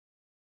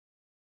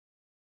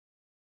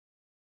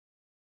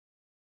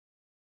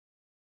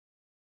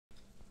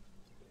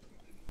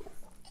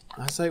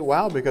I say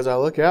wow because I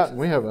look out and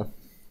we have a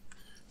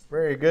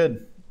very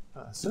good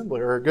assembly,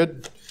 or a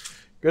good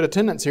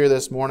attendance here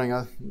this morning.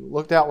 I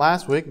looked out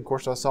last week, and of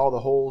course I saw the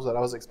holes that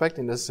I was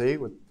expecting to see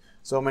with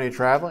so many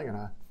traveling, and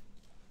I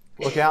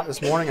look out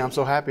this morning. I'm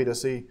so happy to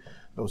see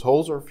those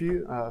holes are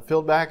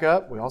filled back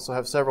up. We also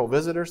have several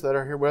visitors that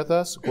are here with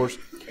us. Of course,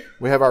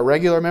 we have our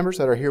regular members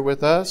that are here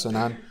with us, and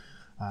I'm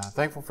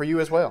thankful for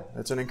you as well.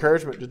 It's an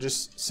encouragement to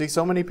just see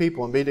so many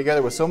people and be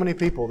together with so many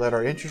people that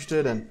are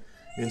interested in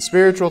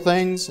spiritual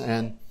things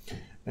and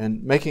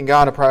making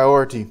God a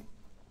priority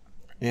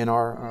in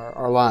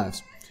our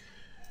lives.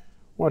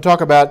 I want to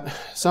talk about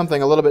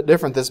something a little bit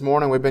different this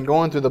morning. We've been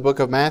going through the book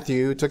of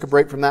Matthew. Took a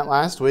break from that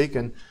last week,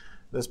 and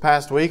this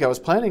past week I was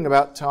planning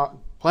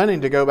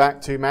to go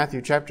back to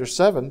Matthew chapter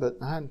 7, but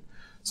I had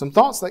some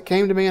thoughts that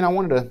came to me, and I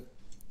wanted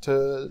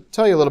to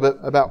tell you a little bit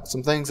about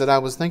some things that I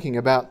was thinking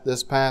about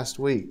this past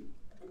week.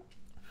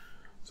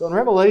 So in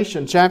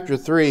Revelation chapter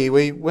 3,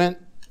 we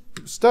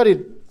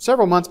studied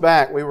several months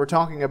back. We were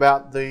talking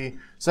about the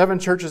 7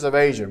 churches of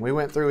Asia. We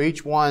went through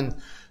each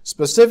one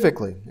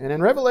specifically. And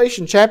in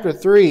Revelation chapter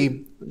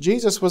 3,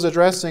 Jesus was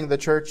addressing the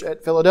church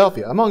at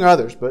Philadelphia, among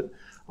others, but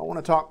I want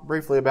to talk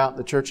briefly about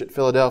the church at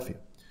Philadelphia.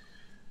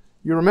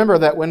 You remember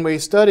that when we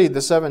studied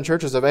the 7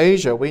 churches of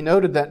Asia, we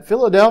noted that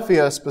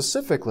Philadelphia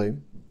specifically,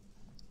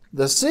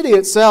 the city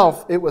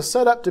itself, it was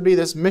set up to be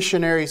this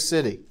missionary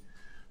city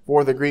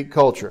for the Greek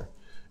culture.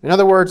 In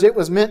other words, it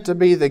was meant to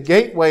be the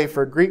gateway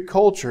for Greek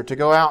culture to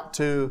go out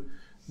to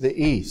the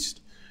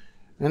east.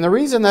 And the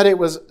reason that it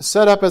was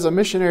set up as a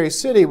missionary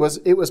city was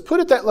it was put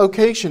at that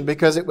location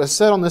because it was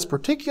set on this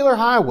particular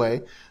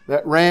highway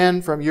that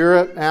ran from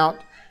Europe out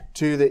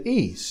to the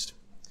east.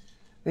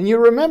 And you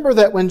remember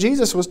that when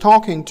Jesus was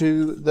talking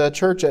to the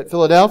church at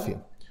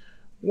Philadelphia,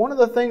 one of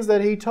the things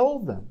that He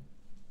told them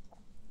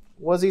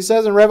was, He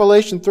says in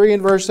Revelation 3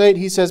 and verse 8,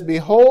 He says,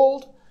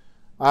 "Behold,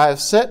 I have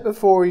set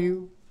before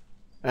you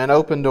an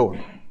open door,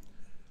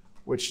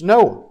 which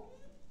no one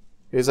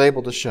is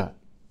able to shut."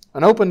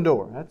 An open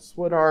door. That's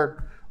what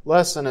our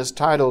lesson is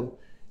titled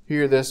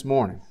here this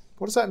morning.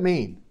 What does that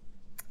mean?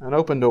 An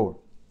open door.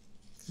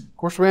 Of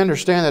course, we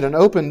understand that an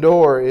open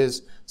door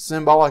is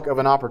symbolic of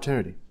an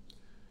opportunity.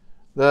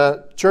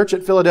 The church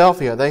at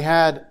Philadelphia, they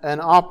had an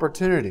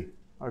opportunity,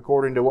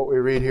 according to what we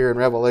read here in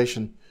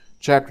Revelation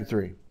chapter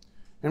 3.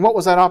 And what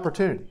was that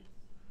opportunity?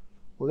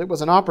 Well, it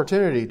was an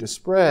opportunity to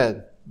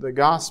spread the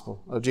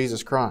gospel of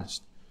Jesus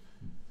Christ.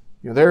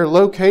 Their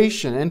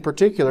location in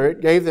particular,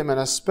 it gave them an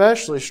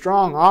especially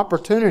strong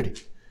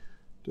opportunity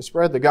to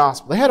spread the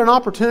gospel. They had an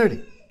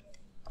opportunity.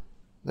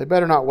 They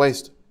better not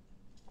waste it.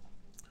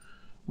 I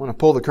want to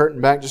pull the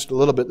curtain back just a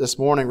little bit this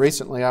morning.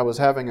 Recently, I was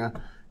having a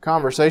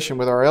conversation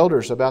with our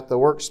elders about the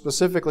work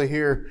specifically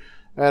here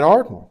at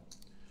Ardmore.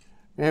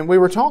 And we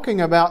were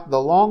talking about the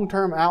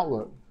long-term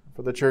outlook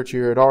for the church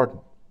here at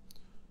Ardmore.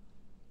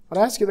 I'd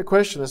ask you the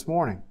question this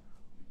morning,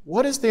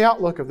 what is the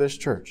outlook of this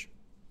church?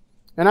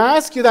 And I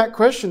ask you that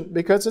question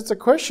because it's a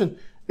question,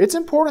 it's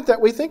important that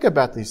we think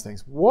about these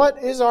things.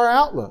 What is our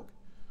outlook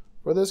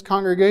for this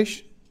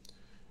congregation?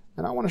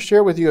 And I want to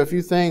share with you a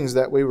few things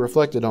that we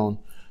reflected on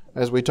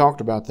as we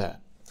talked about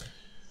that.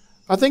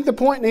 I think the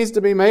point needs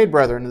to be made,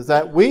 brethren, is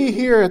that we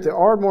here at the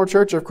Ardmore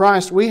Church of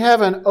Christ, we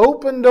have an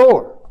open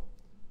door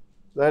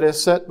that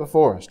is set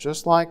before us,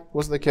 just like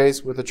was the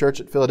case with the church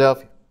at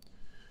Philadelphia.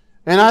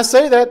 And I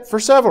say that for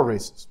several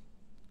reasons.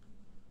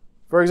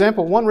 For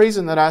example, one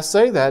reason that I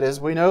say that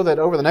is we know that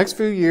over the next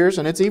few years,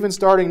 and it's even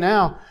starting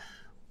now,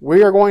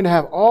 we are going to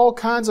have all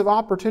kinds of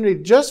opportunity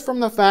just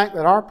from the fact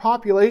that our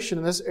population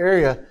in this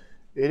area,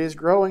 it is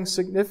growing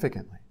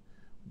significantly.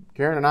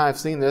 Karen and I have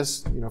seen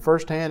this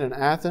firsthand in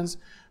Athens,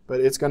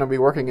 but it's going to be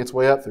working its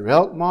way up through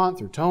Elkmont,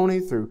 through Tony,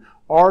 through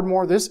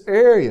Ardmore. This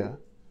area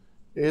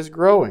is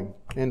growing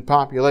in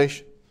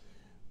population.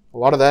 A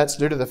lot of that's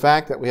due to the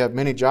fact that we have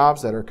many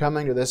jobs that are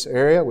coming to this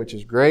area, which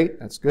is great.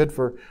 That's good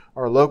for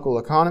our local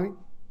economy.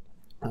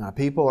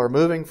 People are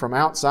moving from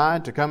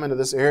outside to come into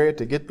this area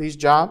to get these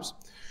jobs.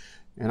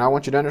 And I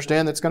want you to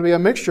understand that it's going to be a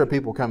mixture of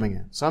people coming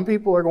in. Some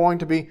people are going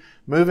to be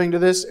moving to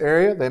this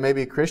area. They may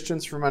be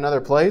Christians from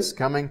another place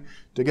coming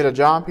to get a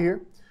job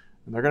here.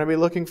 And they're going to be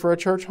looking for a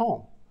church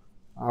home.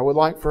 I would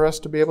like for us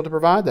to be able to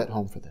provide that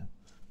home for them.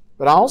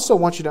 But I also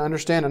want you to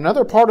understand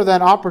another part of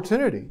that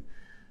opportunity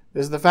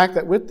is the fact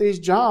that with these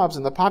jobs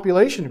and the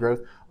population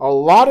growth, a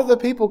lot of the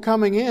people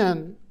coming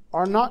in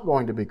are not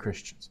going to be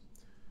Christians.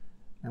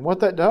 And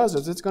what that does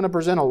is it's going to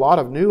present a lot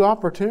of new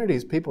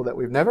opportunities, people that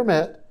we've never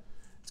met.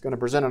 It's going to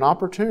present an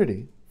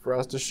opportunity for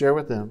us to share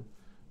with them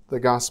the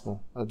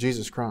gospel of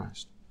Jesus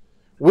Christ.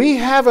 We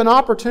have an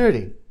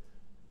opportunity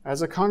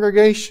as a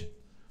congregation,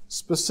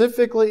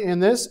 specifically in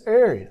this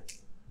area,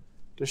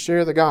 to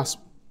share the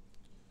gospel.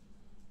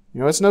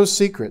 It's no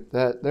secret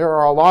that there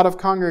are a lot of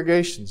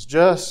congregations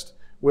just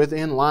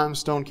within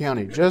Limestone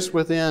County, just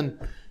within,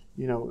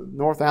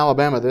 North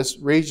Alabama, this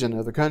region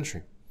of the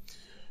country.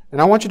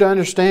 And I want you to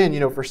understand,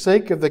 for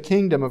sake of the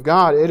kingdom of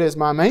God, it is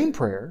my main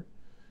prayer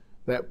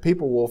that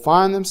people will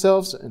find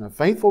themselves in a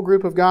faithful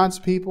group of God's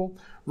people,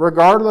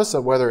 regardless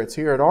of whether it's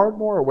here at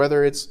Ardmore or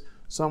whether it's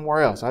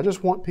somewhere else. I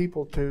just want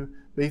people to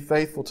be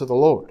faithful to the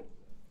Lord.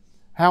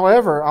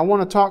 However, I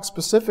want to talk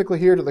specifically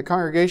here to the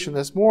congregation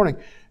this morning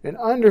and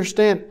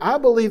understand, I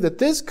believe that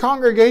this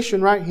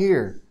congregation right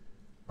here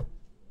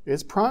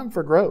is primed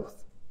for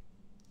growth.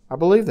 I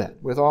believe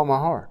that with all my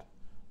heart.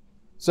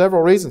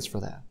 Several reasons for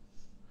that.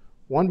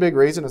 One big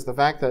reason is the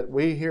fact that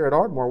we here at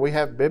Ardmore, we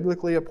have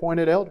biblically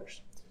appointed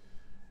elders.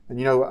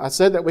 And I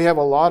said that we have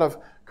a lot of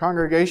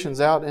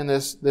congregations out in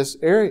this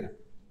area.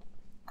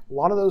 A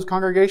lot of those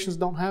congregations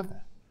don't have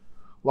that.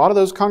 A lot of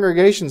those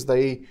congregations,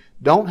 they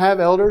don't have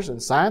elders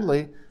and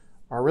sadly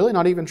are really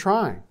not even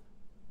trying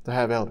to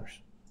have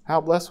elders.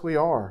 How blessed we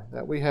are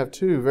that we have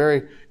two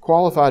very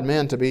qualified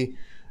men to be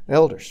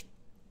elders.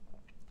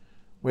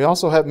 We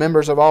also have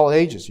members of all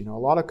ages. A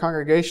lot of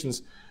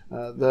congregations,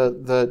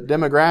 the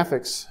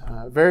demographics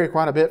vary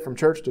quite a bit from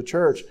church to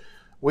church.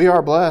 We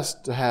are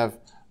blessed to have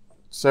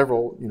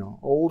several,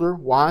 older,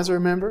 wiser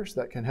members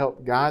that can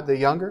help guide the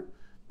younger.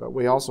 But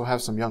we also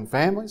have some young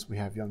families. We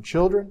have young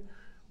children.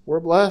 We're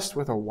blessed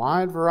with a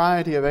wide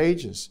variety of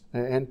ages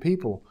and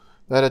people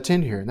that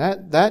attend here. And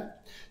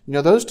that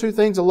those two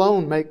things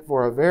alone make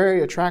for a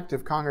very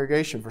attractive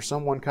congregation for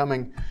someone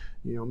coming,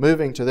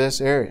 moving to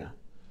this area.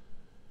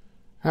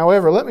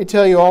 However, let me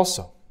tell you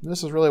also,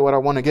 this is really what I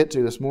want to get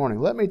to this morning.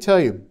 Let me tell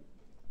you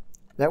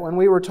that when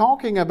we were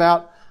talking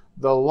about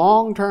the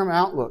long-term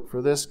outlook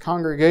for this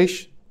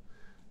congregation,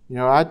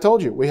 I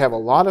told you we have a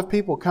lot of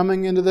people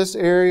coming into this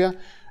area,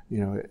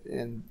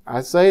 and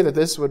I say that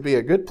this would be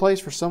a good place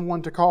for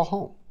someone to call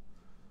home.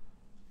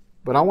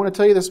 But I want to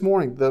tell you this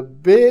morning, the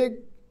big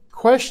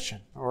question,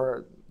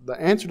 or the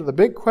answer to the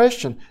big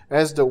question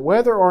as to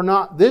whether or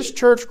not this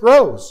church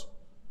grows,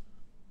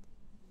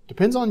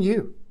 depends on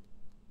you.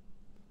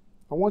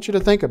 I want you to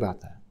think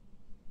about that.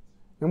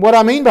 And what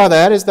I mean by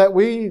that is that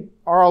we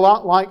are a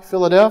lot like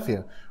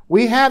Philadelphia.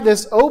 We have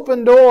this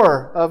open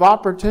door of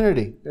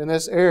opportunity in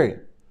this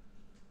area.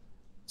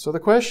 So the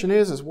question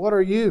is what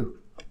are you?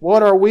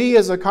 What are we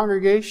as a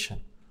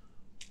congregation?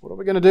 What are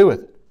we going to do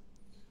with it?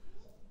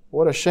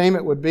 What a shame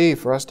it would be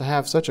for us to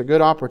have such a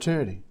good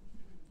opportunity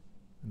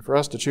and for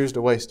us to choose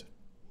to waste it.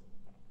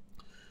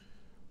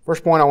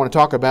 First point I want to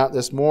talk about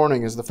this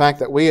morning is the fact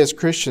that we as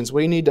Christians,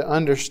 we need to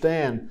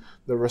understand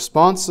the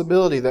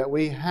responsibility that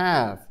we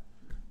have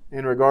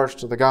in regards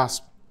to the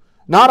gospel.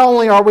 Not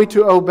only are we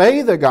to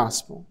obey the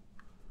gospel,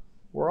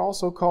 we're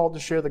also called to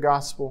share the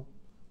gospel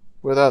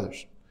with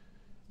others.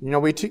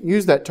 We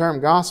use that term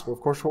gospel. Of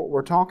course, what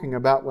we're talking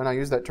about when I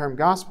use that term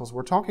gospel is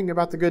we're talking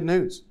about the good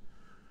news.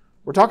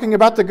 We're talking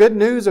about the good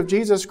news of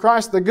Jesus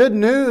Christ, the good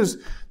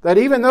news that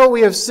even though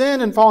we have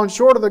sinned and fallen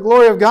short of the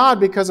glory of God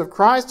because of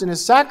Christ and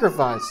His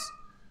sacrifice,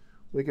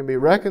 we can be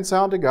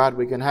reconciled to God.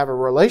 We can have a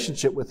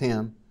relationship with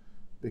Him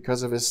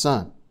because of His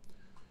Son.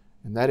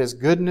 And that is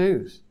good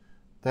news,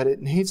 that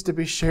it needs to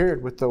be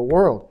shared with the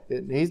world.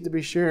 It needs to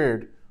be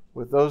shared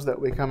with those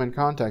that we come in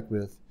contact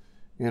with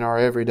in our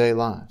everyday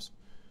lives.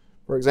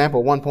 For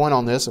example, one point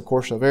on this, of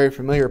course, a very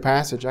familiar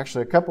passage,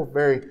 actually a couple of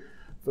very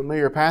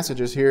familiar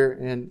passages here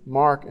in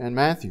Mark and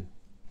Matthew.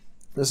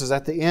 This is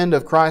at the end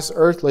of Christ's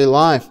earthly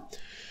life.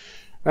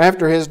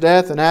 After His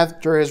death and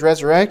after His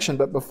resurrection,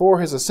 but before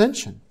His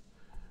ascension,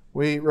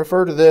 we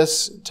refer to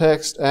this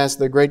text as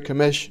the Great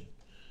Commission.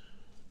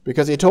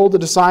 Because He told the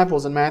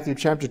disciples in Matthew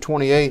chapter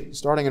 28,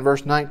 starting in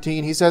verse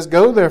 19, He says,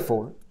 "Go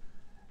therefore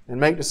and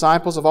make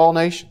disciples of all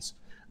nations,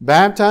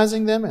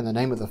 baptizing them in the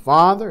name of the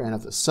Father and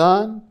of the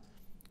Son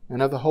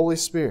and of the Holy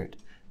Spirit,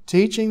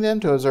 teaching them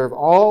to observe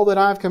all that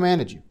I have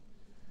commanded you.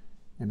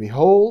 And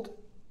behold,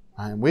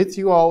 I am with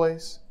you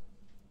always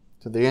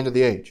to the end of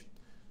the age."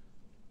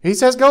 He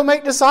says, go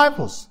make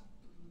disciples.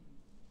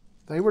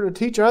 They were to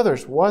teach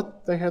others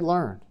what they had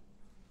learned.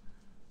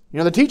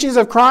 The teachings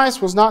of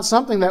Christ was not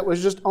something that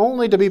was just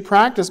only to be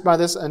practiced by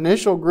this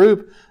initial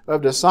group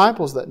of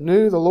disciples that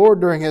knew the Lord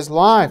during His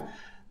life.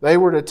 They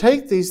were to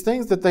take these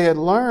things that they had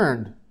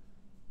learned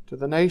to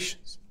the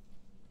nations.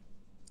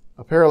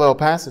 A parallel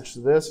passage to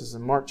this is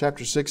in Mark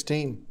chapter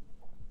 16,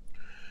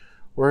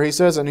 where He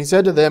says, "And He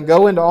said to them,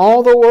 Go into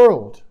all the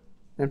world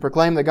and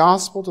proclaim the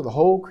gospel to the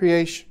whole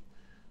creation.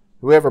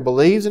 Whoever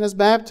believes and is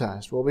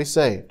baptized will be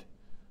saved,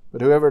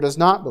 but whoever does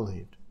not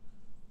believe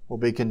will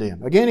be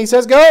condemned." Again, He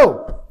says,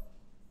 go!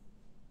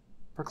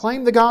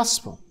 Proclaim the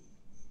gospel.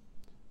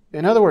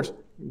 In other words,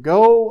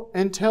 go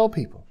and tell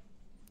people.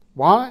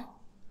 Why?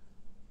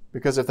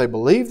 Because if they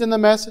believed in the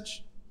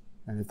message,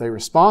 and if they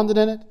responded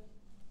in it,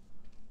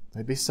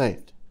 they'd be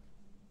saved.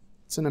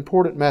 It's an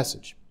important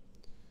message.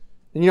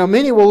 And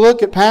many will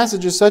look at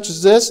passages such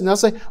as this and they'll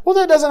say, well,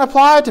 that doesn't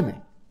apply to me.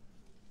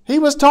 He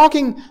was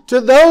talking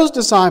to those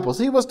disciples.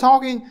 He was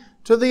talking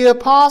to the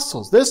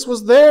apostles. This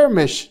was their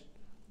mission.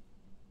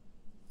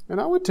 And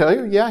I would tell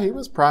you, yeah, He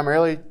was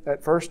primarily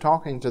at first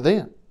talking to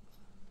them.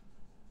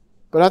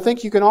 But I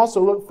think you can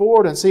also look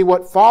forward and see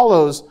what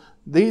follows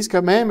these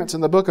commandments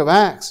in the book of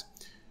Acts.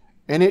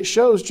 And it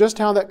shows just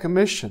how that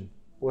commission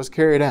was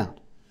carried out.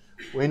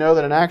 We know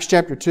that in Acts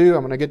chapter 2,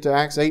 I'm going to get to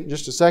Acts 8 in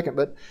just a second,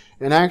 but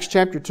in Acts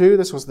chapter 2,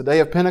 this was the day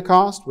of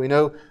Pentecost. We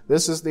know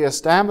this is the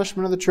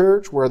establishment of the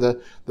church where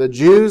the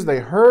Jews, they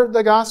heard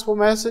the gospel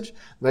message,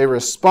 they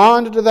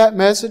responded to that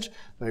message,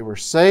 they were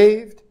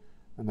saved,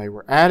 and they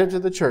were added to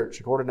the church,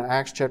 according to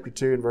Acts chapter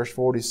 2 and verse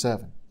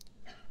 47.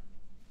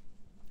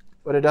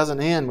 But it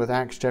doesn't end with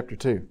Acts chapter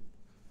 2.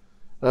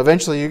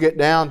 Eventually you get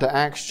down to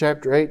Acts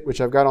chapter 8, which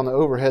I've got on the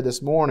overhead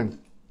this morning.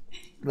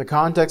 The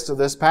context of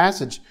this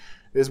passage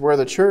is where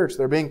the church,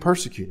 they're being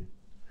persecuted.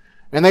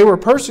 And they were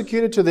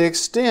persecuted to the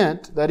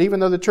extent that even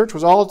though the church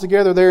was all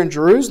together there in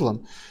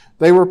Jerusalem,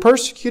 they were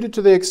persecuted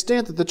to the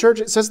extent that the church,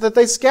 it says that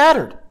they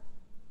scattered.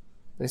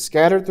 They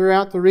scattered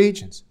throughout the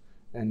regions.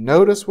 And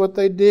notice what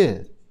they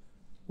did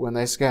when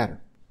they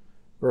scattered.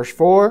 Verse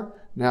 4,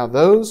 now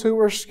those who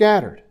were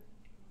scattered,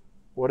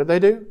 what did they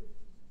do?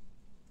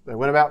 They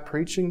went about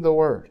preaching the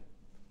word.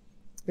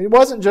 It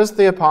wasn't just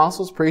the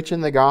apostles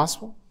preaching the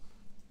gospel.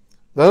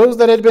 Those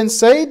that had been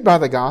saved by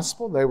the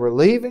gospel, they were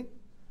leaving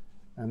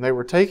and they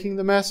were taking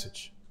the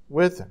message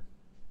with them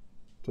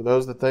to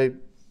those that they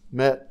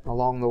met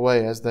along the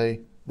way as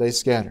they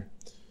scattered.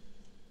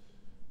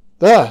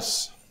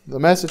 Thus, the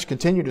message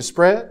continued to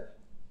spread,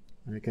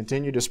 and it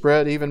continued to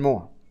spread even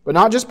more. But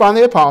not just by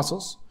the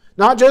apostles,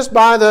 not just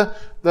by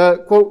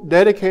the quote,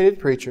 dedicated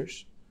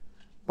preachers,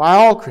 by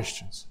all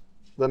Christians,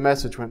 the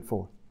message went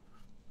forth.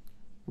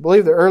 I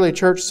believe the early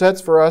church sets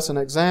for us an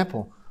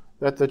example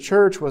that the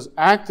church was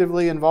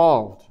actively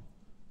involved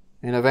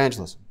in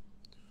evangelism.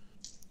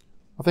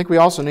 I think we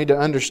also need to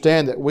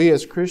understand that we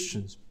as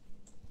Christians,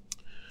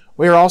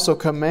 we are also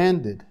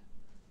commanded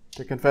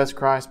to confess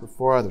Christ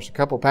before others. A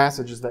couple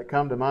passages that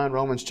come to mind,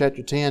 Romans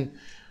chapter 10,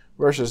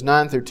 verses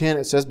 9 through 10,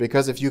 it says,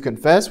 because if you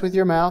confess with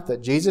your mouth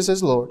that Jesus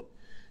is Lord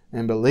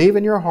and believe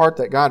in your heart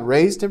that God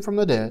raised Him from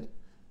the dead,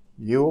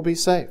 you will be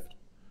saved.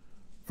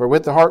 For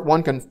with the heart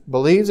one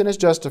believes and is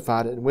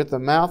justified, and with the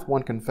mouth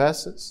one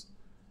confesses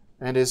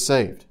and is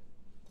saved.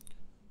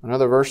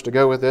 Another verse to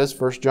go with this,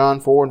 1 John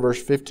 4 and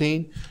verse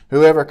 15.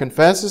 Whoever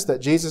confesses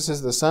that Jesus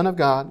is the Son of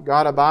God,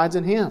 God abides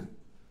in him,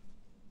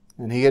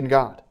 and he in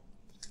God.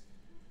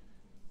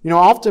 You know,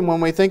 often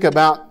when we think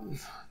about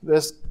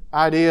this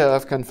idea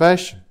of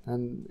confession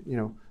and,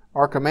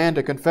 our command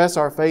to confess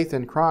our faith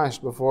in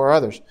Christ before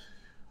others,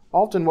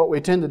 often what we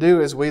tend to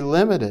do is we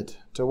limit it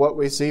to what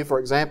we see, for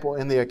example,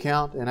 in the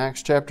account in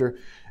Acts chapter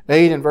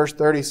 8 and verse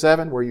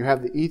 37, where you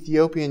have the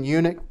Ethiopian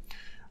eunuch,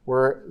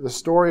 where the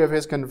story of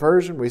his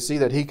conversion, we see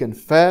that he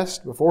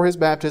confessed before his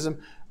baptism,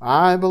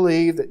 I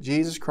believe that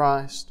Jesus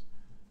Christ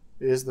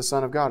is the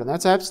Son of God. And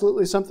that's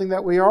absolutely something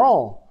that we are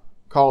all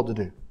called to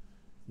do.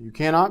 You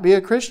cannot be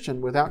a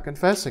Christian without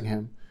confessing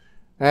Him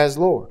as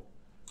Lord.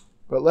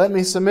 But let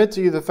me submit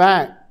to you the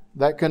fact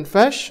that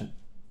confession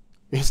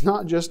is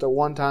not just a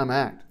one-time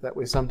act that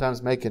we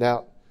sometimes make it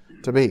out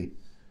to be.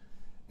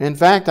 In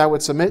fact, I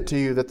would submit to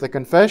you that the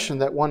confession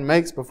that one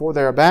makes before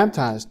they are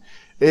baptized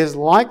is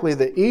likely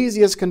the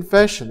easiest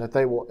confession that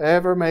they will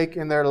ever make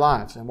in their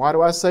lives. And why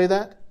do I say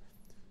that?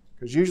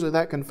 Because usually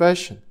that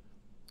confession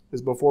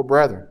is before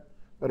brethren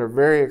that are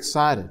very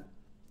excited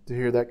to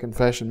hear that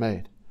confession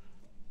made.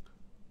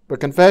 But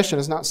confession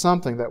is not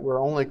something that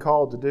we're only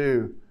called to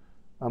do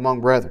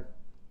among brethren.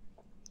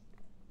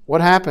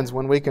 What happens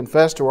when we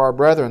confess to our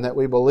brethren that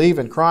we believe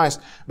in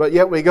Christ, but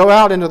yet we go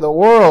out into the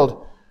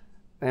world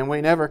and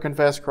we never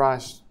confess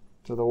Christ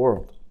to the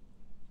world?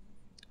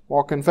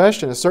 While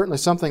confession is certainly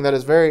something that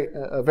is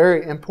a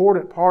very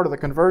important part of the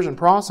conversion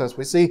process,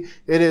 we see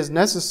it is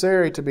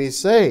necessary to be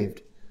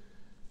saved.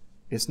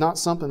 It's not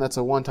something that's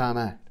a one-time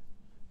act.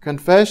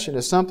 Confession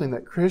is something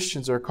that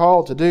Christians are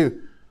called to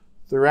do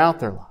throughout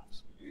their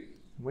lives.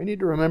 We need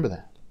to remember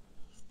that.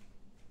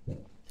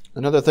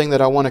 Another thing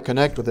that I want to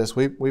connect with this,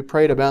 we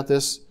prayed about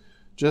this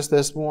just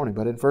this morning,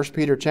 but in 1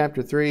 Peter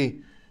chapter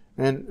 3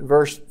 and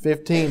verse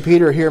 15,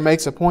 Peter here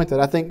makes a point that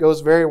I think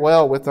goes very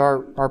well with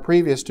our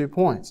previous 2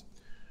 points,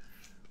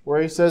 where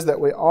he says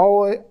that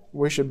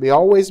we should be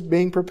always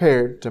being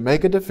prepared to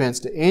make a defense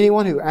to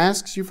anyone who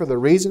asks you for the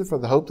reason for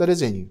the hope that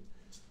is in you,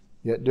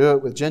 yet do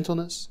it with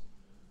gentleness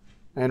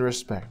and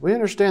respect. We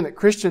understand that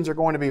Christians are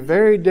going to be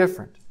very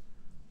different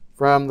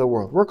from the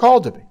world. We're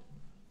called to be.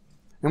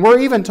 And we're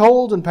even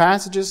told in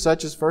passages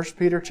such as 1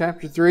 Peter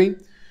chapter 3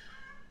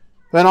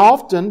 that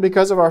often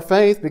because of our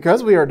faith,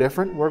 because we are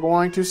different, we're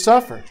going to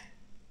suffer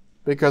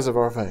because of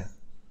our faith.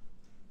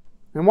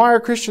 And why are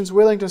Christians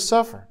willing to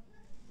suffer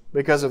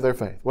because of their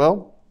faith?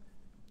 Well,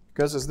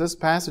 because as this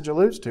passage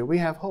alludes to, we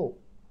have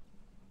hope.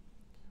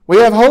 We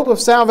have hope of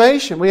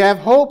salvation. We have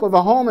hope of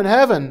a home in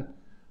heaven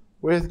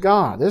with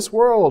God. This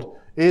world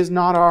is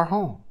not our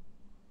home.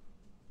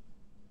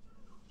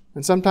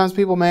 And sometimes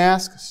people may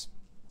ask us,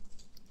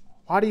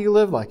 why do you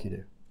live like you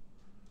do?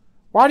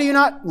 Why do you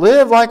not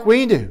live like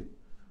we do?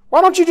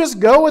 Why don't you just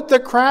go with the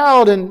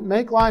crowd and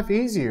make life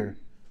easier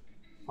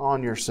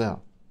on yourself?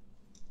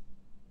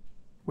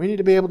 We need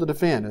to be able to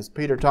defend, as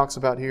Peter talks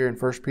about here in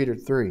 1 Peter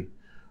 3,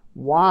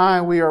 why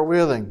we are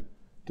willing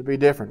to be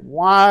different,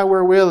 why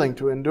we're willing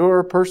to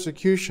endure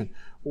persecution,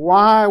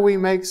 why we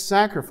make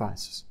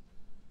sacrifices.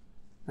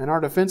 And our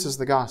defense is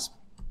the gospel.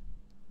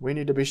 We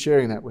need to be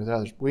sharing that with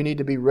others. We need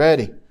to be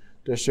ready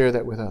to share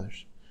that with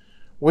others.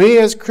 We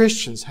as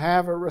Christians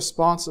have a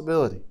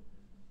responsibility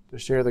to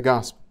share the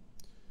gospel.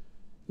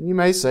 And you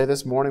may say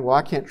this morning, well,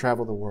 I can't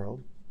travel the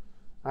world.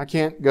 I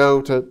can't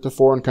go to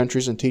foreign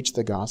countries and teach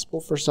the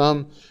gospel. For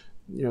some,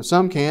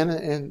 some can,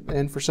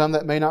 and for some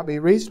that may not be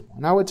reasonable.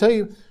 And I would tell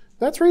you,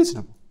 that's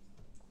reasonable.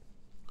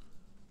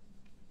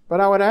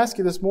 But I would ask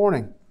you this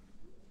morning,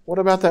 what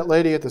about that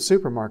lady at the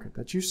supermarket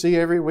that you see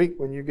every week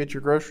when you get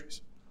your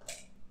groceries?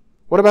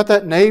 What about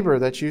that neighbor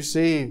that you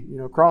see,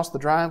 across the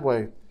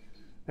driveway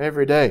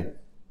every day?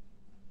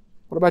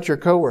 What about your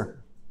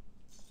coworker?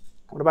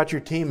 What about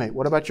your teammate?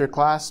 What about your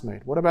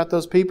classmate? What about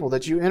those people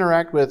that you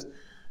interact with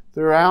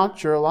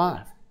throughout your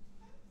life?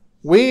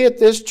 We at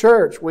this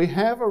church, we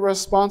have a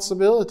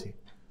responsibility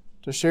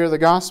to share the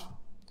gospel.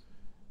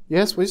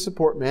 Yes, we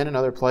support men in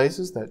other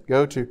places that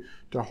go to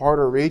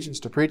harder regions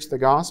to preach the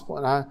gospel,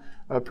 and I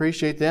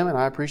appreciate them, and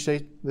I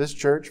appreciate this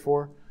church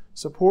for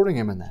supporting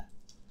him in that.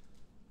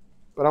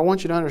 But I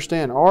want you to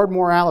understand,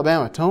 Ardmore,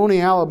 Alabama, Tony,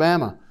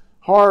 Alabama,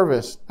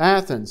 Harvest,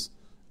 Athens,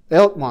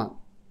 Elkmont,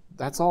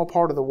 that's all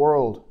part of the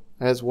world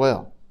as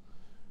well.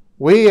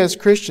 We as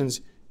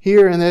Christians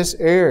here in this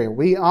area,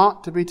 we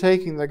ought to be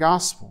taking the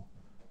gospel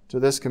to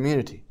this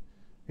community.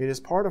 It is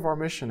part of our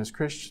mission as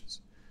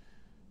Christians.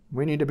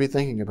 We need to be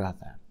thinking about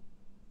that.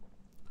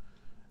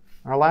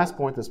 Our last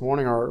point this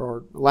morning,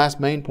 our last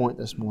main point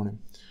this morning,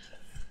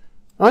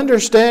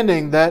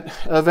 understanding that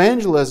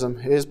evangelism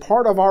is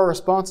part of our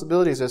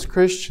responsibilities as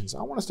Christians.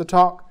 I want us to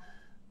talk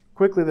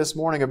quickly this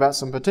morning about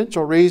some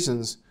potential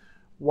reasons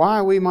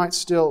why we might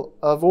still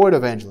avoid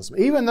evangelism.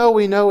 Even though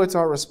we know it's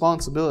our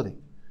responsibility,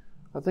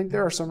 I think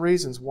there are some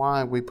reasons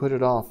why we put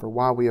it off or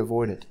why we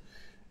avoid it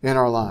in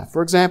our life.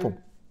 For example,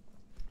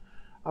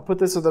 I put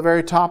this at the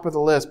very top of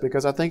the list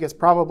because I think it's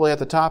probably at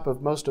the top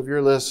of most of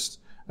your lists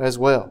as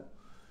well.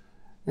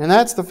 And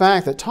that's the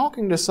fact that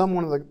talking to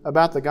someone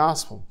about the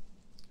gospel,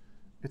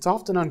 it's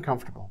often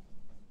uncomfortable.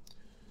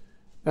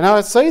 And I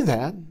would say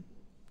that,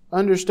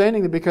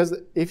 understanding that because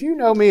if you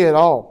know me at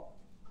all,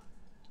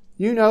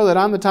 you know that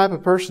I'm the type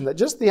of person that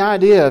just the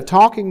idea of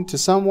talking to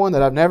someone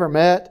that I've never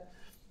met,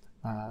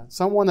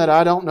 someone that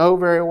I don't know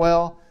very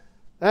well,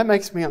 that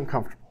makes me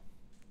uncomfortable.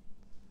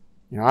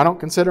 I don't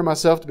consider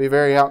myself to be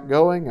very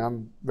outgoing.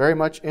 I'm very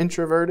much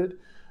introverted.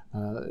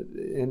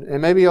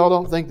 And maybe y'all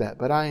don't think that,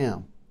 but I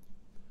am.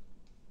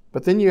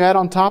 But then you add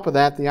on top of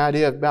that the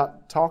idea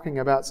about talking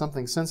about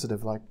something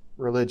sensitive like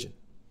religion.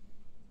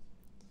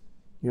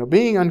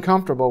 Being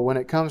uncomfortable when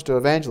it comes to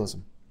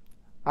evangelism.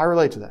 I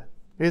relate to that.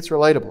 It's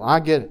relatable.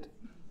 I get it.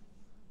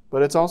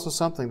 But it's also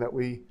something that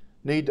we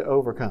need to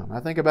overcome.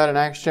 I think about in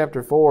Acts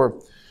chapter 4,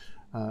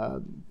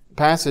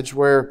 passage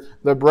where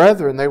the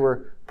brethren, they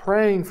were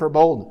praying for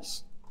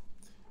boldness.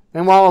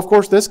 And while, of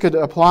course, this could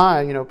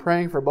apply,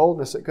 praying for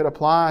boldness, it could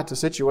apply to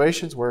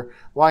situations where,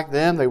 like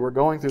them, they were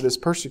going through this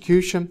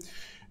persecution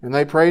and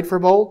they prayed for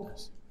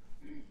boldness.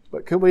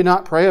 But could we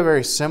not pray a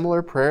very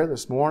similar prayer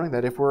this morning,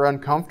 that if we're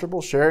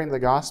uncomfortable sharing the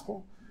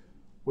gospel,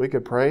 we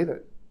could pray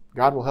that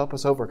God will help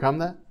us overcome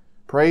that?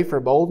 Pray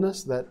for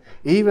boldness, that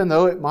even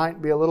though it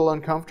might be a little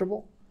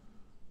uncomfortable,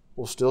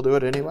 we'll still do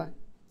it anyway.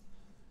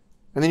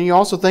 And then you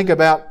also think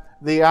about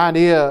the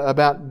idea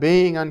about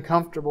being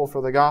uncomfortable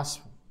for the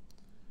gospel.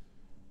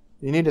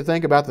 You need to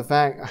think about the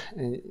fact,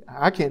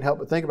 I can't help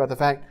but think about the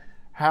fact,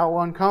 how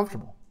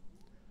uncomfortable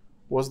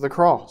was the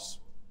cross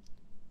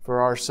for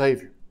our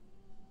Savior.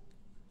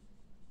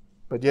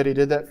 But yet He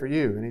did that for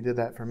you, and He did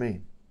that for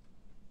me.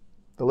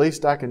 The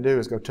least I can do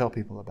is go tell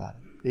people about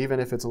it, even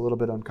if it's a little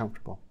bit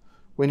uncomfortable.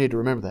 We need to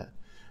remember that.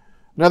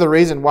 Another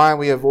reason why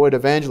we avoid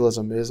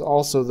evangelism is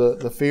also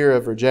the fear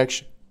of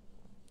rejection.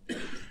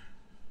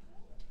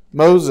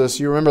 Moses,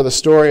 you remember the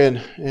story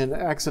in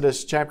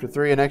Exodus chapter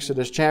 3 and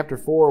Exodus chapter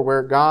 4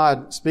 where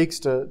God speaks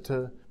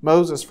to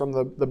Moses from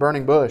the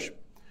burning bush.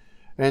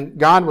 And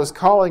God was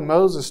calling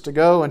Moses to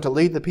go and to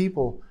lead the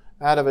people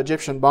out of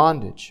Egyptian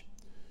bondage.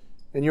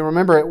 And you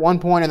remember at one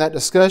point in that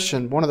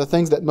discussion, one of the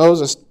things that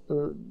Moses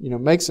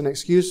makes an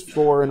excuse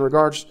for in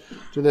regards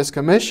to this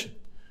commission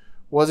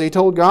was he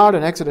told God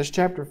in Exodus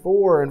chapter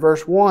 4 and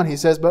verse 1, he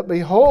says, "But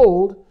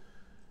behold,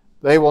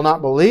 they will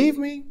not believe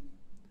me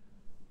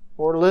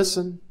or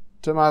listen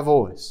to my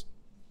voice."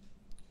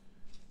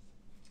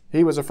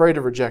 He was afraid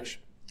of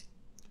rejection.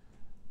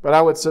 But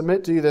I would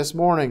submit to you this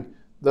morning,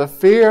 the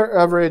fear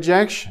of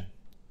rejection,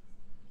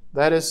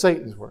 that is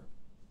Satan's work.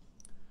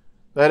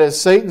 That is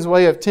Satan's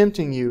way of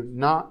tempting you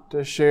not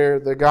to share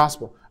the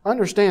gospel.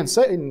 Understand,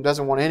 Satan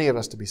doesn't want any of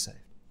us to be saved.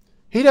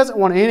 He doesn't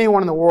want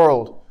anyone in the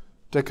world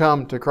to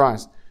come to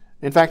Christ.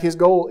 In fact, his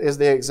goal is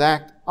the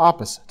exact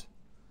opposite.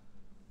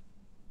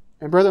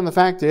 And brethren, the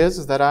fact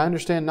is that I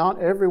understand not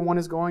everyone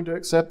is going to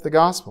accept the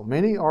gospel.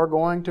 Many are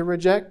going to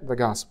reject the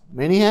gospel.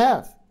 Many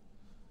have.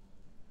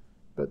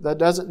 But that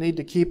doesn't need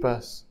to keep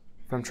us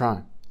from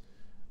trying.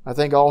 I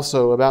think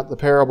also about the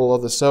parable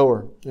of the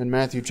sower in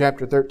Matthew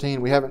chapter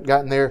 13. We haven't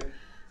gotten there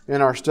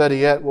in our study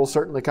yet. We'll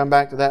certainly come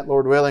back to that,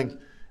 Lord willing,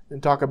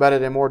 and talk about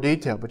it in more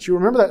detail. But you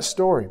remember that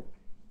story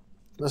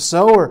The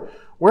sower,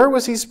 where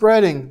was he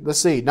spreading the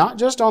seed? Not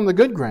just on the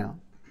good ground.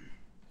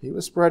 He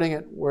was spreading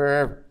it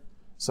wherever.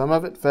 Some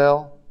of it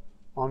fell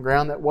on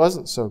ground that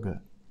wasn't so good.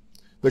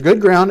 The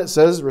good ground, it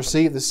says,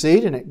 received the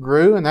seed and it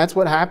grew, and that's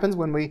what happens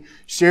when we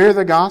share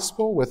the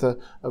gospel with a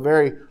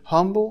very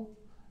humble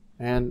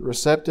and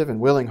receptive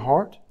and willing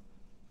heart.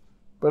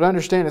 But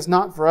understand, it's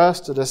not for us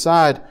to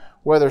decide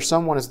whether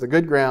someone is the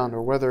good ground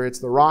or whether it's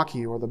the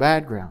rocky or the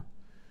bad ground.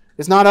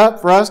 It's not up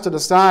for us to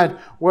decide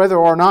whether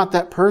or not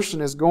that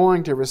person is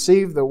going to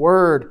receive the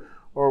word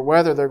or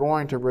whether they're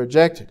going to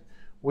reject it.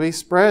 We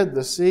spread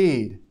the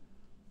seed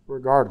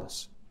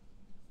regardless.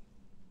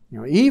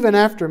 Even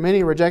after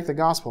many reject the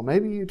gospel,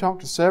 maybe you talk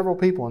to several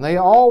people and they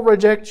all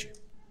reject you.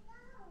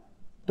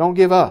 Don't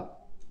give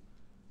up.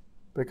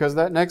 Because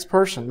that next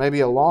person may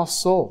be a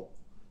lost soul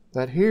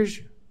that hears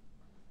you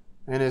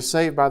and is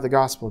saved by the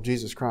gospel of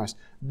Jesus Christ.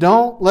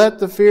 Don't let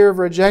the fear of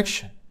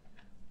rejection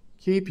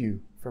keep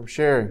you from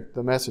sharing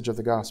the message of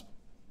the gospel.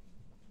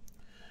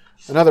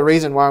 Another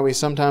reason why we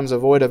sometimes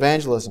avoid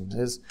evangelism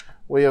is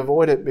we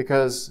avoid it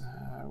because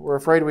we're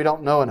afraid we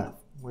don't know enough.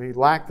 We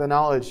lack the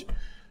knowledge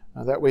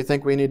that we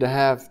think we need to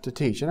have to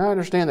teach. And I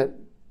understand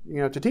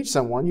that, to teach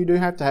someone, you do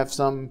have to have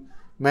some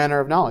manner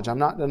of knowledge. I'm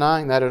not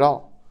denying that at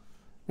all.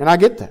 And I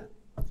get that.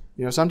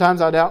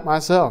 Sometimes I doubt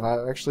myself.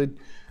 I actually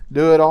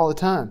do it all the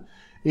time.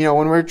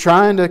 When we're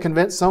trying to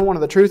convince someone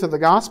of the truth of the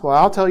gospel,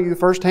 I'll tell you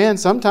firsthand,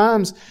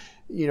 sometimes,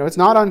 it's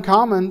not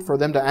uncommon for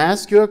them to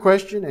ask you a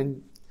question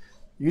and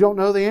you don't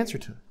know the answer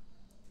to it.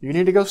 You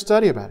need to go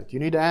study about it. You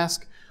need to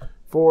ask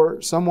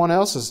for someone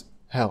else's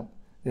help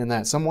in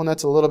that, someone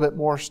that's a little bit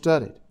more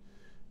studied.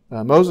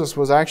 Moses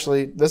was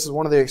actually, this is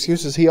one of the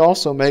excuses he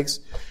also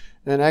makes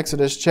in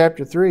Exodus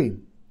chapter 3.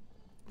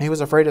 He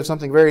was afraid of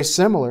something very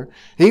similar.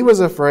 He was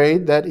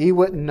afraid that he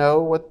wouldn't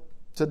know what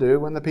to do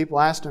when the people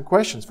asked him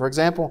questions. For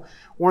example,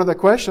 one of the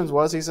questions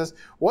was, he says,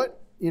 what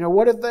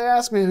if they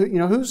ask me,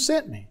 who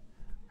sent me?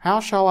 How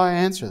shall I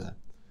answer them?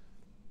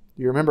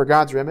 Do you remember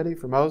God's remedy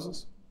for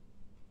Moses?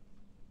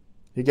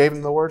 He gave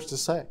him the words to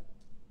say.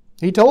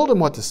 He told him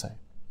what to say.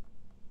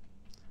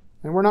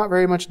 And we're not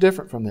very much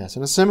different from this.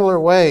 In a similar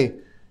way,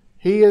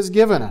 He has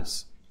given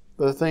us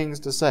the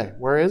things to say.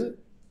 Where is it?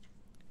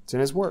 It's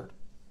in His Word.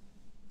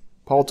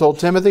 Paul told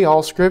Timothy,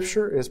 all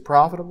Scripture is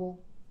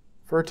profitable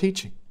for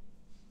teaching.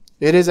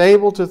 It is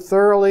able to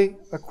thoroughly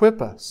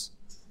equip us,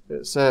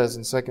 it says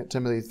in 2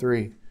 Timothy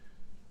 3.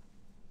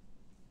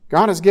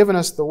 God has given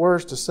us the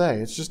words to say.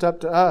 It's just up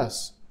to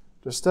us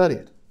to study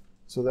it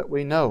so that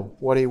we know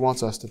what He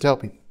wants us to tell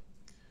people.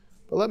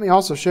 But let me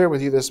also share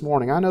with you this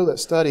morning, I know that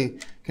study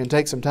can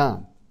take some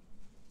time.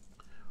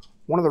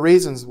 One of the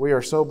reasons we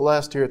are so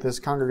blessed here at this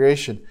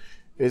congregation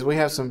is we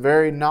have some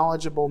very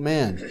knowledgeable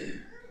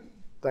men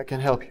that can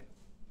help you.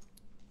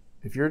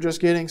 If you're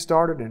just getting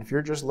started and if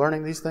you're just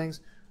learning these things,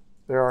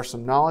 there are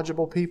some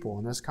knowledgeable people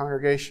in this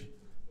congregation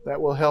that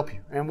will help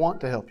you and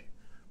want to help you.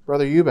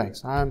 Brother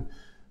Eubanks, I'm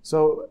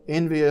so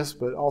envious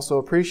but also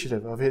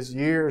appreciative of his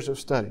years of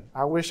study.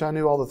 I wish I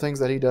knew all the things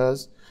that he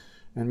does,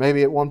 and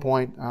maybe at one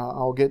point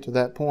I'll get to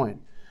that point.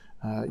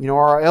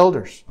 Our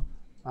elders,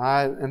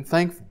 I am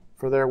thankful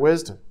for their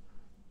wisdom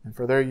and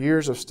for their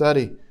years of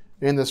study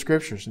in the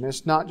Scriptures. And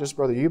it's not just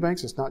Brother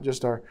Eubanks, it's not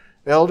just our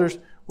elders.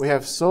 We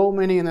have so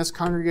many in this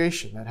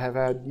congregation that have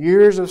had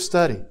years of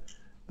study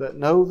that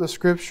know the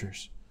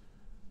Scriptures.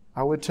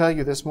 I would tell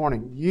you this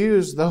morning,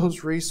 use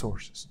those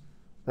resources.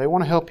 They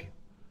want to help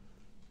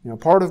you.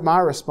 Part of my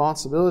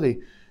responsibility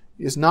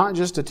is not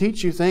just to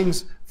teach you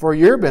things for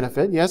your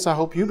benefit. Yes, I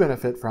hope you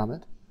benefit from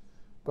it.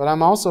 But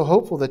I'm also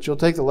hopeful that you'll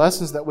take the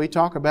lessons that we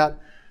talk about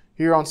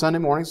here on Sunday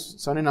mornings,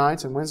 Sunday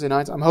nights, and Wednesday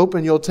nights. I'm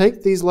hoping you'll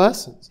take these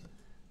lessons,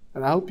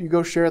 and I hope you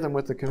go share them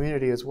with the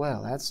community as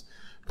well. That's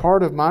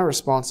part of my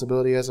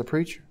responsibility as a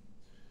preacher.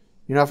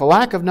 If a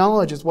lack of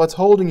knowledge is what's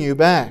holding you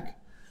back,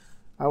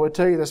 I would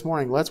tell you this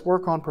morning, let's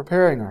work on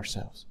preparing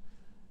ourselves.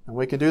 And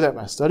we can do that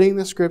by studying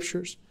the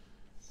Scriptures,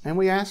 and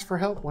we ask for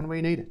help when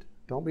we need it.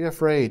 Don't be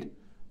afraid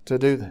to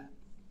do that.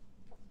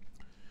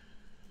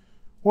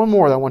 One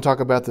more that I want to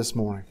talk about this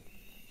morning.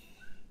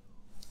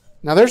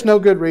 Now, there's no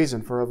good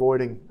reason for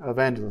avoiding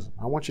evangelism.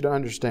 I want you to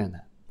understand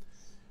that.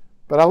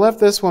 But I left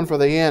this one for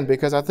the end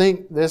because I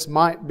think this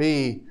might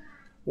be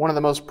one of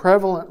the most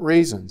prevalent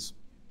reasons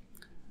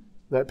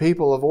that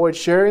people avoid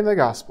sharing the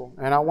gospel.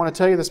 And I want to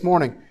tell you this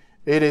morning,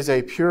 it is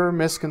a pure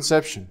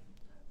misconception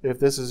if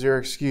this is your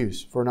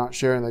excuse for not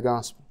sharing the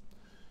gospel.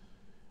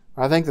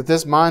 I think that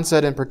this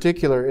mindset in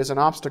particular is an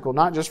obstacle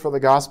not just for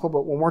the gospel,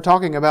 but when we're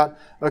talking about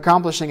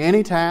accomplishing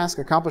any task,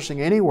 accomplishing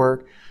any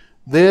work,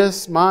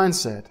 this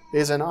mindset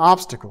is an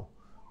obstacle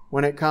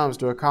when it comes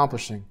to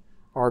accomplishing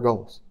our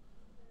goals.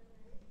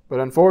 But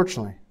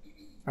unfortunately,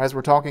 as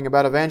we're talking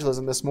about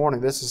evangelism this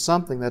morning, this is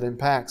something that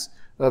impacts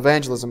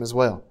evangelism as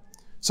well.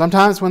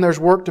 Sometimes when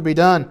there's work to be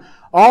done,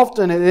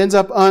 often it ends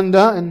up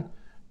undone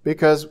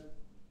because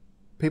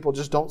people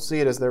just don't see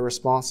it as their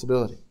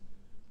responsibility.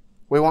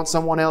 We want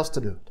someone else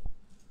to do it.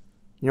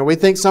 We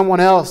think someone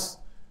else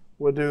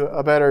would do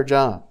a better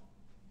job.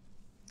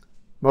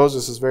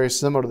 Moses is very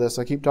similar to this.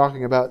 I keep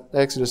talking about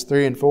Exodus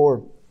 3 and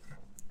 4.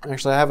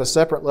 Actually, I have a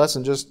separate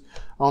lesson just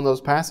on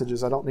those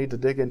passages. I don't need to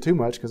dig in too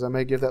much because I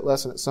may give that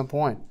lesson at some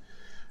point.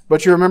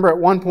 But you remember at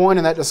one point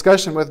in that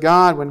discussion with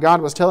God, when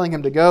God was telling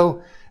him to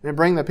go and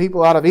bring the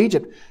people out of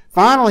Egypt,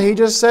 finally he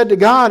just said to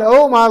God,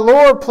 "Oh, my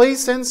Lord,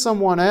 please send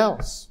someone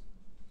else."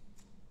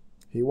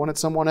 He wanted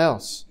someone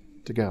else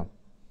to go.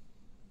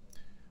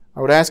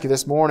 I would ask you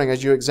this morning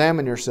as you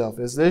examine yourself,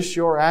 is this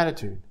your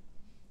attitude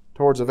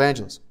towards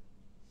evangelism?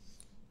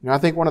 I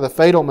think one of the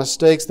fatal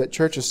mistakes that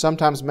churches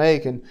sometimes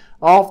make, and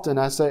often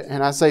I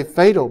say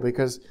fatal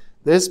because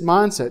this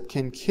mindset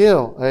can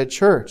kill a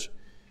church,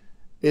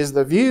 is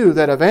the view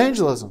that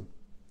evangelism,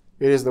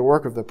 it is the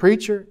work of the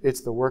preacher,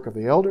 it's the work of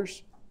the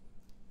elders,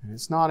 and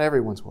it's not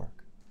everyone's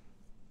work.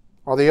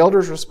 Are the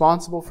elders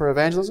responsible for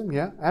evangelism?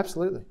 Yeah,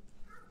 absolutely.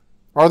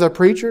 Are the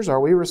preachers,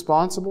 are we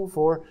responsible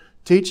for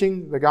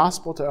teaching the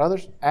gospel to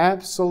others?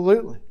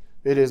 Absolutely.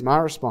 It is my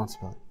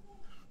responsibility.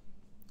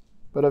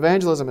 But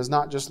evangelism is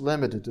not just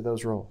limited to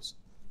those roles.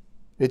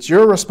 It's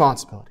your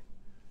responsibility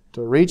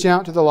to reach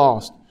out to the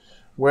lost,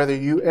 whether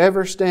you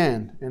ever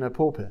stand in a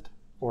pulpit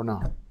or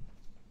not.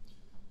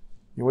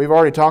 We've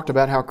already talked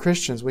about how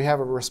Christians, we have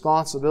a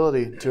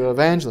responsibility to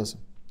evangelism,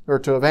 or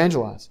to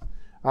evangelize.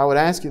 I would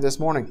ask you this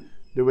morning,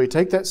 do we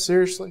take that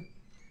seriously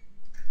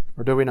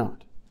or do we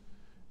not?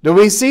 Do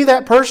we see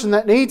that person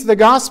that needs the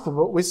gospel,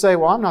 but we say,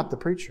 well, I'm not the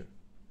preacher?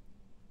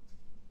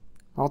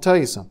 I'll tell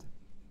you something.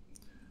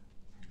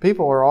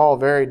 People are all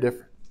very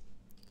different.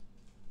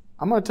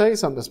 I'm going to tell you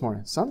something this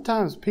morning.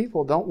 Sometimes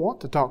people don't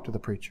want to talk to the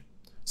preacher.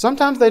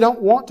 Sometimes they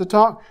don't want to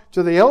talk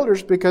to the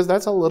elders because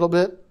that's a little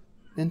bit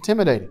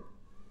intimidating.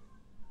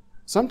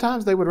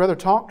 Sometimes they would rather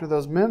talk to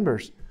those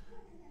members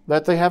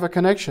that they have a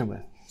connection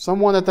with,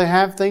 someone that they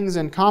have things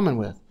in common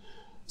with.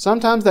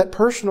 Sometimes that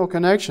personal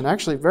connection,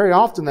 actually very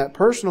often that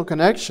personal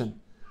connection,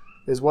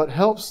 is what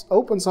helps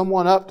open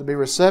someone up to be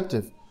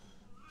receptive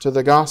to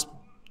the gospel.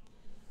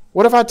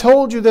 What if I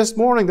told you this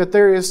morning that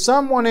there is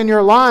someone in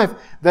your life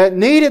that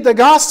needed the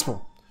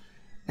gospel,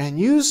 and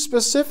you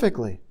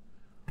specifically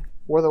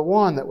were the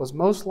one that was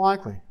most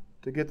likely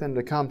to get them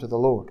to come to the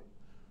Lord?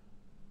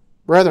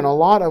 Brethren, a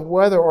lot of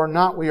whether or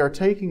not we are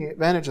taking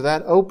advantage of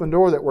that open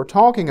door that we're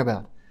talking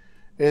about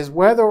is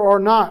whether or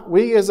not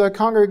we as a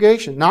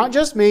congregation, not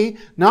just me,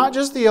 not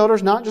just the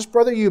elders, not just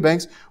Brother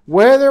Eubanks,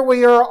 whether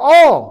we are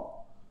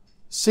all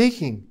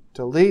seeking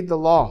to lead the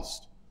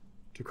lost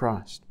to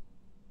Christ.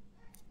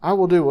 I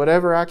will do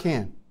whatever I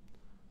can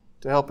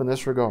to help in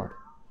this regard.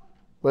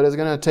 But it's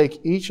going to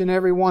take each and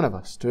every one of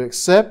us to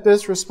accept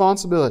this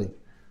responsibility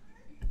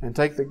and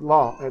take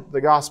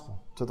the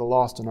gospel to the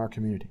lost in our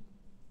community.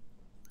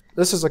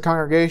 This is a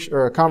congregation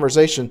or a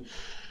conversation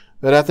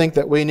that I think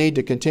that we need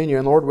to continue,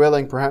 and Lord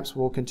willing, perhaps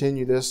we'll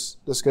continue this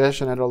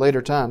discussion at a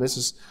later time. This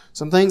is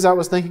some things I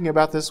was thinking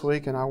about this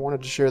week, and I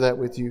wanted to share that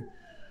with you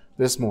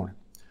this morning.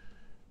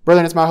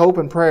 Brethren, it's my hope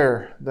and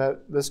prayer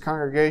that this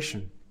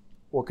congregation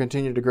will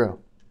continue to grow.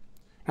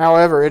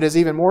 However, it is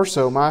even more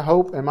so my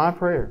hope and my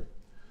prayer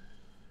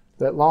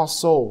that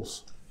lost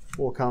souls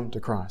will come to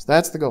Christ.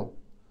 That's the goal.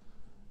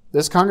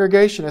 This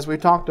congregation, as we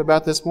talked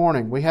about this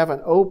morning, we have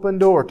an open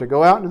door to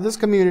go out into this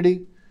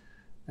community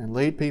and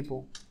lead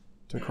people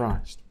to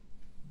Christ.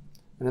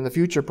 And in the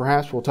future,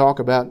 perhaps we'll talk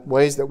about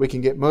ways that we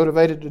can get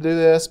motivated to do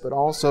this, but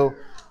also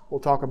we'll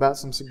talk about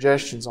some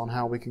suggestions on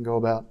how we can go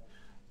about,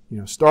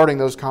 starting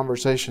those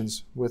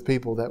conversations with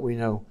people that we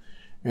know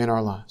in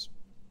our lives.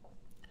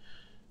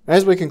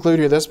 As we conclude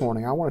here this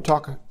morning, I want to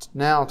talk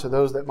now to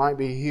those that might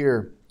be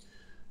here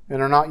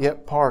and are not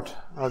yet part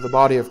of the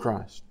body of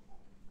Christ.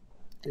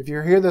 If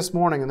you're here this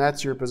morning and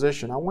that's your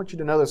position, I want you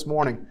to know this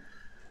morning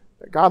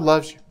that God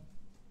loves you.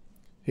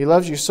 He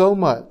loves you so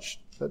much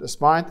that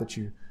despite that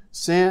you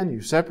sinned,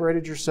 you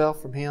separated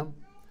yourself from Him,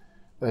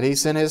 that He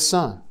sent His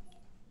Son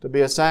to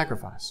be a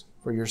sacrifice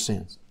for your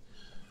sins.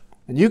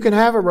 And you can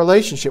have a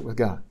relationship with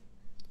God,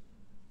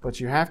 but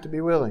you have to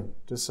be willing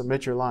to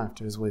submit your life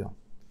to His will.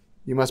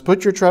 You must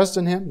put your trust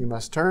in Him. You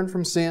must turn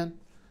from sin.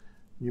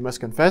 You must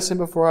confess Him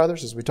before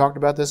others, as we talked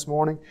about this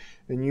morning,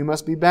 and you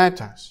must be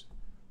baptized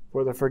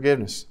for the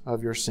forgiveness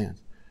of your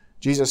sins.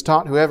 Jesus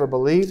taught whoever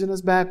believes and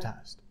is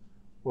baptized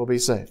will be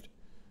saved.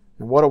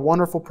 And what a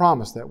wonderful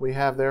promise that we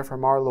have there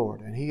from our Lord.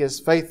 And He is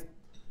faithful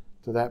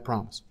to that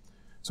promise.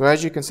 So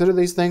as you consider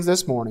these things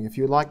this morning, if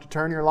you'd like to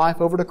turn your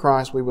life over to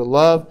Christ, we would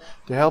love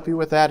to help you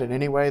with that in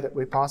any way that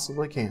we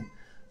possibly can.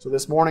 So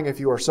this morning, if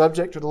you are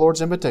subject to the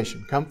Lord's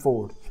invitation, come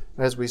forward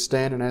as we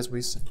stand and as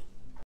we sing.